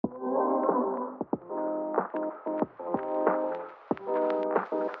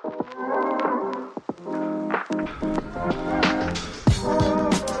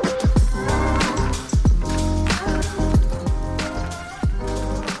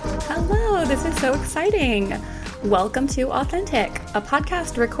Hello, this is so exciting. Welcome to Authentic, a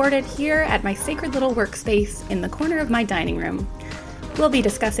podcast recorded here at my sacred little workspace in the corner of my dining room. We'll be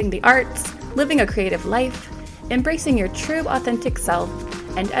discussing the arts, living a creative life, embracing your true authentic self,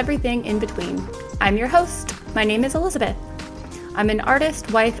 and everything in between. I'm your host. My name is Elizabeth. I'm an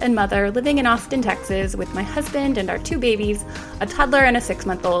artist, wife, and mother living in Austin, Texas with my husband and our 2 babies, a toddler and a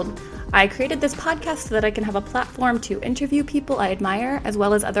 6-month-old. I created this podcast so that I can have a platform to interview people I admire as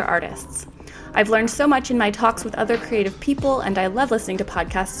well as other artists. I've learned so much in my talks with other creative people, and I love listening to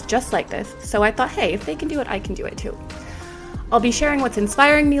podcasts just like this, so I thought, hey, if they can do it, I can do it too. I'll be sharing what's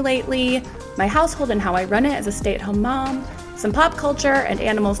inspiring me lately, my household and how I run it as a stay-at-home mom, some pop culture, and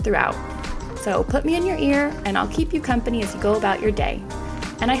animals throughout. So put me in your ear, and I'll keep you company as you go about your day.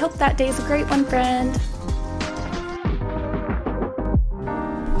 And I hope that day's a great one, friend.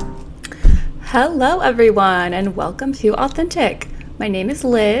 Hello, everyone, and welcome to Authentic. My name is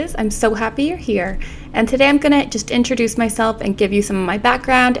Liz. I'm so happy you're here. And today I'm going to just introduce myself and give you some of my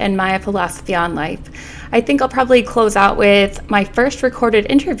background and my philosophy on life. I think I'll probably close out with my first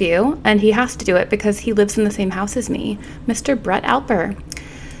recorded interview, and he has to do it because he lives in the same house as me, Mr. Burt Alper.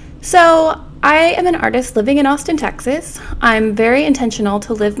 So I am an artist living in Austin, Texas. I'm very intentional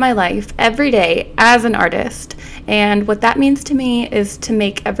to live my life every day as an artist. And what that means to me is to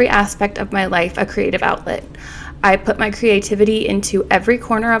make every aspect of my life a creative outlet. I put my creativity into every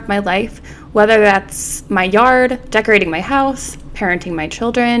corner of my life, whether that's my yard, decorating my house, parenting my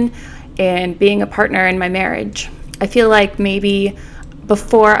children, and being a partner in my marriage. I feel like maybe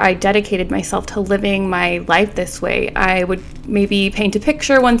before I dedicated myself to living my life this way, I would maybe paint a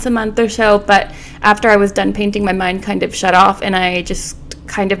picture once a month or so, but after I was done painting, my mind kind of shut off and I just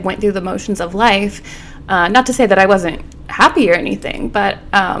kind of went through the motions of life. Not to say that I wasn't happy or anything, but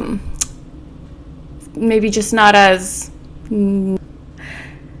maybe just not as... And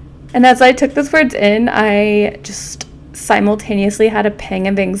as I took those words in, I just simultaneously had a pang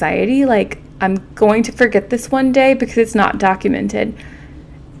of anxiety, like I'm going to forget this one day because it's not documented.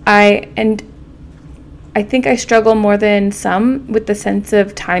 I think I struggle more than some with the sense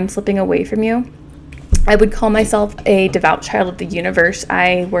of time slipping away from you. I would call myself a devout child of the universe.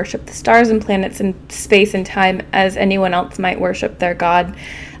 I worship the stars and planets and space and time as anyone else might worship their God.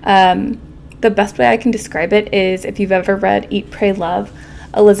 The best way I can describe it is if you've ever read Eat, Pray, Love,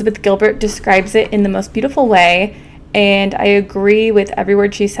 Elizabeth Gilbert describes it in the most beautiful way, and I agree with every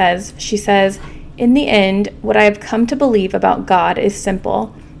word she says. She says, "In the end, what I have come to believe about God is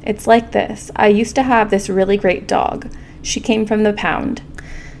simple. It's like this. I used to have this really great dog. She came from the pound.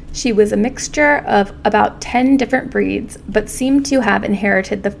 She was a mixture of about 10 different breeds, but seemed to have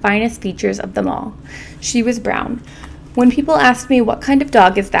inherited the finest features of them all. She was brown. When people asked me what kind of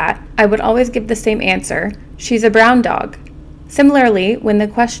dog is that, I would always give the same answer. She's a brown dog. Similarly, when the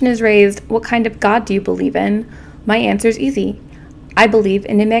question is raised, what kind of God do you believe in? My answer is easy. I believe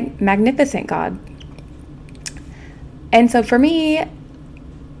in a magnificent God." And so for me,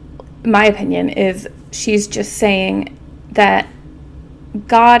 my opinion is she's just saying that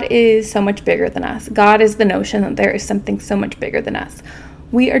God is so much bigger than us. God is the notion that there is something so much bigger than us.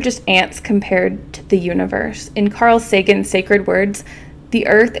 We are just ants compared to the universe. In Carl Sagan's sacred words, the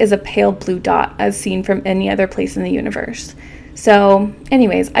earth is a pale blue dot as seen from any other place in the universe. So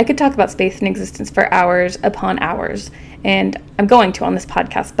anyways, I could talk about space and existence for hours upon hours, and I'm going to on this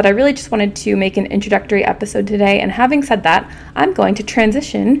podcast, but I really just wanted to make an introductory episode today, and having said that, I'm going to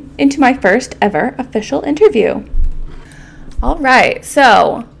transition into my first ever official interview. All right,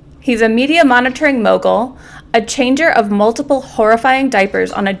 so he's a media monitoring mogul, a changer of multiple horrifying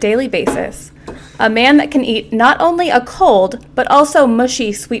diapers on a daily basis, a man that can eat not only a cold, but also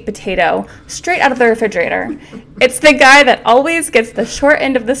mushy sweet potato straight out of the refrigerator. It's the guy that always gets the short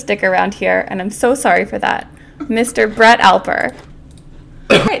end of the stick around here, and I'm so sorry for that, Mr. Burt Alper.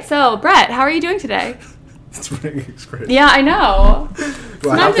 All right, so Brett, how are you doing today? It's great. Yeah, I know. Do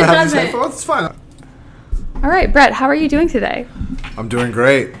I have to have these headphones? It's fine. All right, Brett, how are you doing today? I'm doing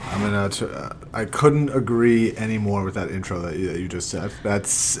great. I couldn't agree any more with that intro that you just said. That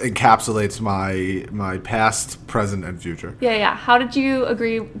encapsulates my past, present, and future. Yeah. How did you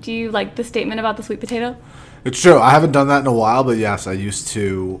agree? Do you like the statement about the sweet potato? It's true. I haven't done that in a while, but yes, I used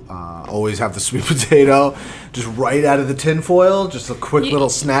to always have the sweet potato just right out of the tin foil, just a quick little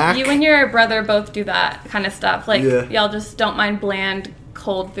snack. You and your brother both do that kind of stuff. Like, yeah. Y'all just don't mind bland,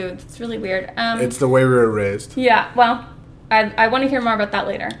 cold foods. It's really weird. It's the way we were raised. Yeah, well, I want to hear more about that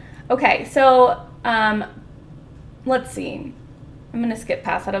later. Okay, so let's see. I'm going to skip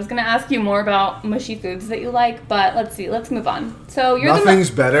past that. I was going to ask you more about mushy foods that you like, but let's see. Let's move on. So you're Nothing's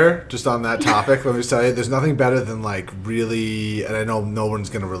better, just on that topic, let me tell you, there's nothing better than, like, really, and I know no one's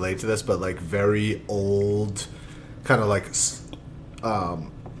going to relate to this, but, like, very old, kind of like, salad?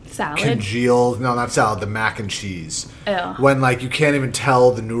 congealed, no, not salad, the mac and cheese. Ew. When, like, you can't even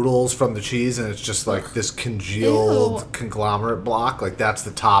tell the noodles from the cheese, and it's just, like, this congealed conglomerate block. Like, that's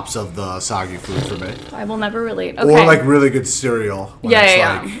the tops of the soggy food for me. I will never relate. Okay. Or, like, really good cereal. When it's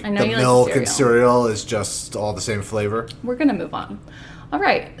Yeah. like I know the you milk like and cereal is just all the same flavor. We're going to move on. All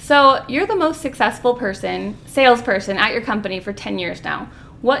right. So you're the most successful salesperson at your company for 10 years now.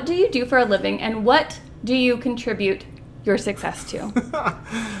 What do you do for a living, and what do you contribute your success to? Why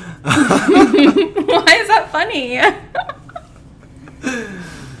is that funny?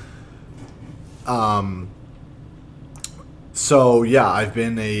 So yeah, I've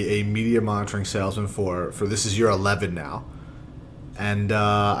been a media monitoring salesman for this is year 11 now, and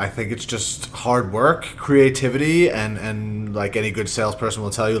I think it's just hard work, creativity, and like any good salesperson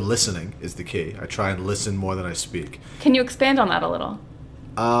will tell you, listening is the key. I try and listen more than I speak. Can you expand on that a little?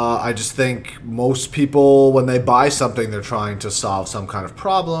 I just think most people, when they buy something, they're trying to solve some kind of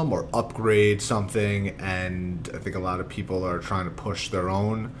problem or upgrade something, and I think a lot of people are trying to push their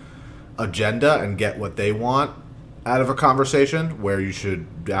own agenda and get what they want out of a conversation, where you should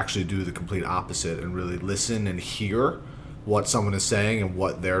actually do the complete opposite and really listen and hear what someone is saying and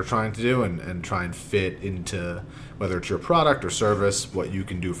what they're trying to do, and try and fit into, whether it's your product or service, what you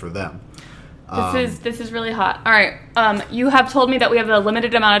can do for them. This is really hot. All right. You have told me that we have a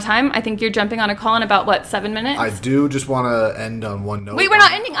limited amount of time. I think you're jumping on a call in about, 7 minutes? I do just want to end on one note. Wait, we're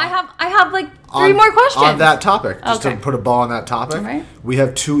not ending. I have like three more questions. On that topic. Just okay. to put a ball on that topic. All right. We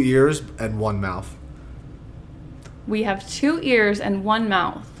have 2 ears and 1 mouth. We have 2 ears and 1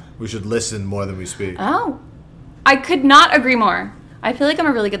 mouth. We should listen more than we speak. Oh. I could not agree more. I feel like I'm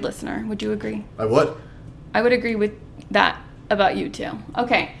a really good listener. Would you agree? I would. I would agree with that about you too.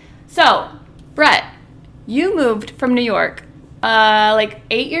 Okay. So, Brett, you moved from New York 8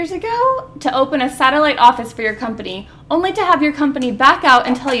 years ago to open a satellite office for your company, only to have your company back out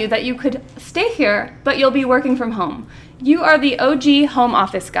and tell you that you could stay here, but you'll be working from home. You are the OG home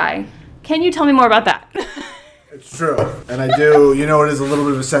office guy. Can you tell me more about that? It's true. And I do, it is a little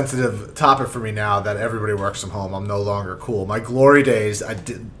bit of a sensitive topic for me now that everybody works from home. I'm no longer cool. My glory days,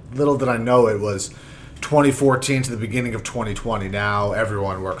 little did I know it was 2014 to the beginning of 2020. Now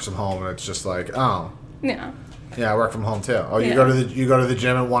everyone works from home, and it's just like, oh. Yeah. Yeah, I work from home too. Oh, you go to the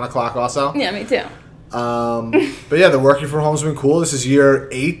gym at 1:00 also? Yeah, me too. But yeah, the working from home's been cool. This is year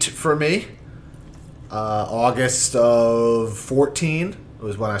 8 for me. August of 14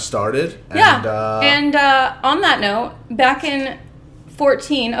 was when I started. Yeah. And on that note, back in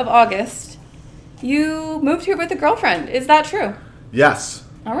 14 of August, you moved here with a girlfriend. Is that true? Yes.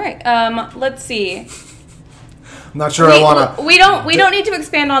 All right. Let's see. I'm not sure I want to... We don't need to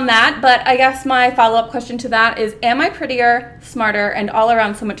expand on that, but I guess my follow-up question to that is, am I prettier, smarter, and all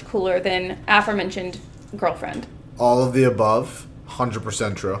around so much cooler than aforementioned girlfriend? All of the above.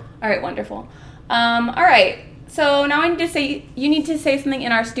 100% true. All right, wonderful. All right. So now you need to say something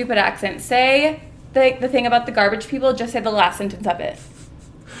in our stupid accent. Say the thing about the garbage people, just say the last sentence of it.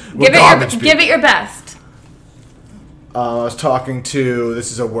 Give it your best. I was talking to,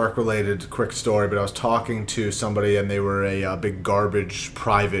 this is a work-related quick story, but I was talking to somebody, and they were a big garbage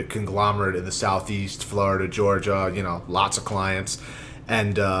private conglomerate in the southeast, Florida, Georgia, lots of clients.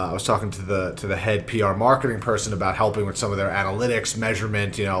 And I was talking to the head PR marketing person about helping with some of their analytics,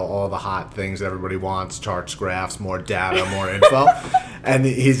 measurement, all the hot things that everybody wants, charts, graphs, more data, more info. And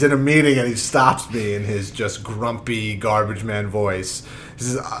he's in a meeting, and he stops me in his just grumpy garbage man voice. He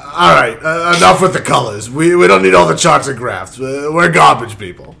says, all right, enough with the colors. We don't need all the charts and graphs. We're garbage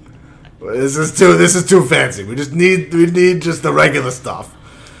people. This is too fancy. We need just the regular stuff.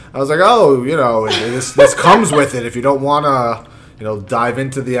 I was like, oh, this comes with it. If you don't want to, dive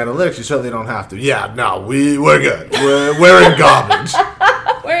into the analytics, you certainly don't have to. Yeah, no, we're good. We're in garbage.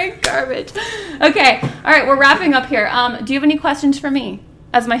 We're in garbage. Okay, all right, we're wrapping up here. Do you have any questions for me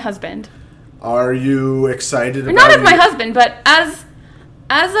as my husband? Are you excited about Not as my husband, but as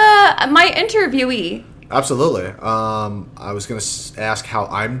my interviewee. Absolutely. I was going to ask how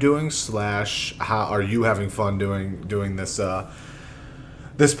I'm doing / how are you having fun doing this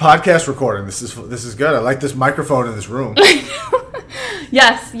this podcast recording. This is good. I like this microphone in this room.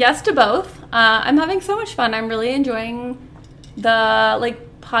 Yes to both. I'm having so much fun. I'm really enjoying the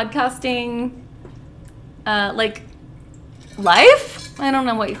podcasting life. I don't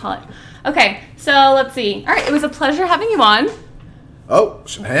know what you call it. Okay, so let's see. All right, it was a pleasure having you on. Oh,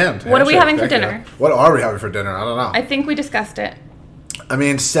 hand. What are we having for dinner? What are we having for dinner? I don't know. I think we discussed it. I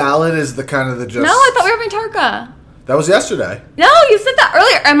mean, salad is the kind of the just... No, I thought we were having tarka. That was yesterday. No, you said that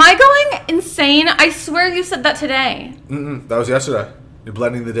earlier. Am I going insane? I swear you said that today. That was yesterday. You're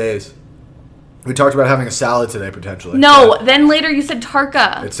blending the days. We talked about having a salad today, potentially. No, then later you said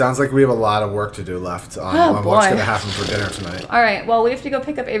tarka. It sounds like we have a lot of work to do left on what's going to happen for dinner tonight. All right, well, we have to go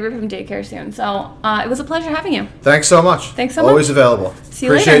pick up Avery from daycare soon, so it was a pleasure having you. Thanks so much. Thanks so much. Always available. See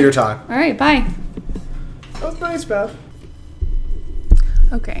you Appreciate later. your time. All right, bye. That was nice, Beth.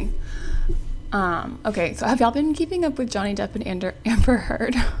 Okay. Okay, so have y'all been keeping up with Johnny Depp and Amber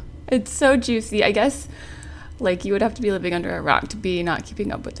Heard? It's so juicy. I guess, like, you would have to be living under a rock to be not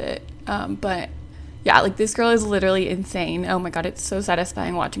keeping up with it. But, yeah, like, this girl is literally insane. Oh, my God, it's so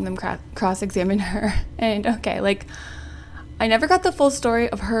satisfying watching them cross-examine her. And, okay, like, I never got the full story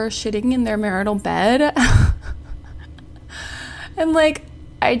of her shitting in their marital bed. And, like,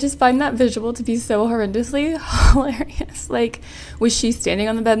 I just find that visual to be so horrendously hilarious. Like, was she standing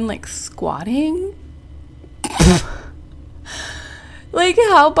on the bed and, like, squatting? Like,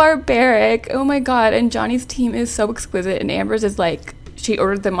 how barbaric. Oh, my God. And Johnny's team is so exquisite, and Amber's is, like, she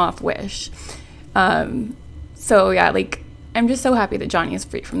ordered them off Wish. So, yeah, like, I'm just so happy that Johnny is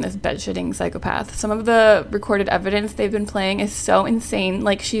free from this bed-shitting psychopath. Some of the recorded evidence they've been playing is so insane.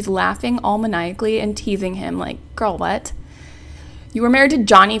 Like, she's laughing all maniacally and teasing him. Like, girl, what? You were married to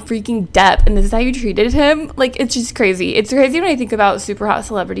Johnny freaking Depp, and this is how you treated him? Like, it's just crazy. It's crazy when I think about super hot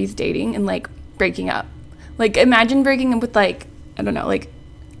celebrities dating and, like, breaking up. Like, imagine breaking up with, like, I don't know, like,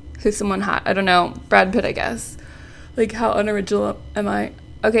 who's someone hot? I don't know. Brad Pitt, I guess. Like, how unoriginal am I?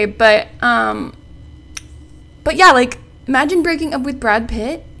 Okay, but yeah, like, imagine breaking up with Brad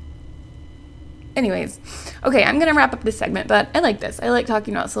Pitt. Anyways, okay, I'm going to wrap up this segment, but I like this. I like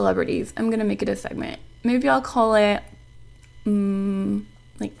talking about celebrities. I'm going to make it a segment. Maybe I'll call it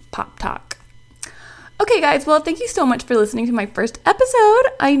like pop talk. Okay, guys, well, thank you so much for listening to my first episode.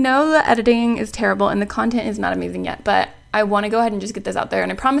 I know the editing is terrible and the content is not amazing yet, but I want to go ahead and just get this out there,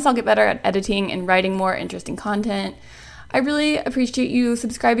 and I promise I'll get better at editing and writing more interesting content. I really appreciate you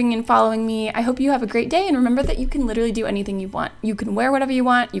subscribing and following me. I hope you have a great day, and remember that you can literally do anything you want. You can wear whatever you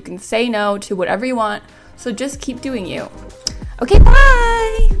want. You can say no to whatever you want. So just keep doing you. Okay,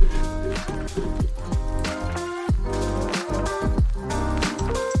 bye!